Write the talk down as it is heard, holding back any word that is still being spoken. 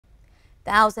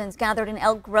Thousands gathered in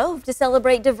Elk Grove to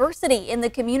celebrate diversity in the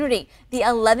community. The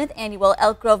 11th annual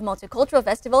Elk Grove Multicultural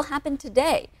Festival happened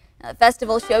today. The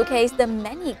festival showcased the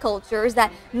many cultures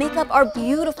that make up our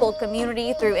beautiful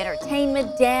community through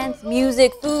entertainment, dance,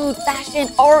 music, food, fashion,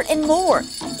 art, and more.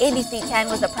 ABC 10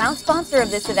 was a proud sponsor of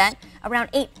this event. Around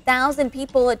 8,000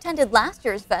 people attended last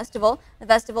year's festival. The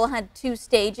festival had 2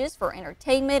 stages for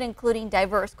entertainment, including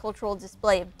diverse cultural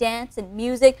display of dance and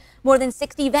music, more than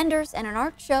 60 vendors, and an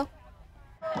art show.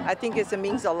 I think it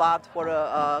means a lot for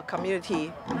the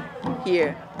community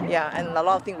here, yeah, and a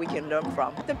lot of things we can learn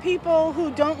from. The people who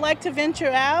don't like to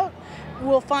venture out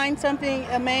will find something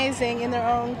amazing in their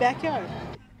own backyard.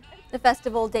 The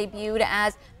festival debuted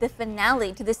as the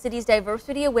finale to the city's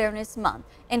Diversity Awareness Month.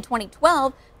 In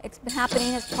 2012, it's been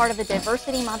happening as part of the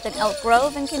Diversity Month in Elk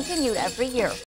Grove and continued every year.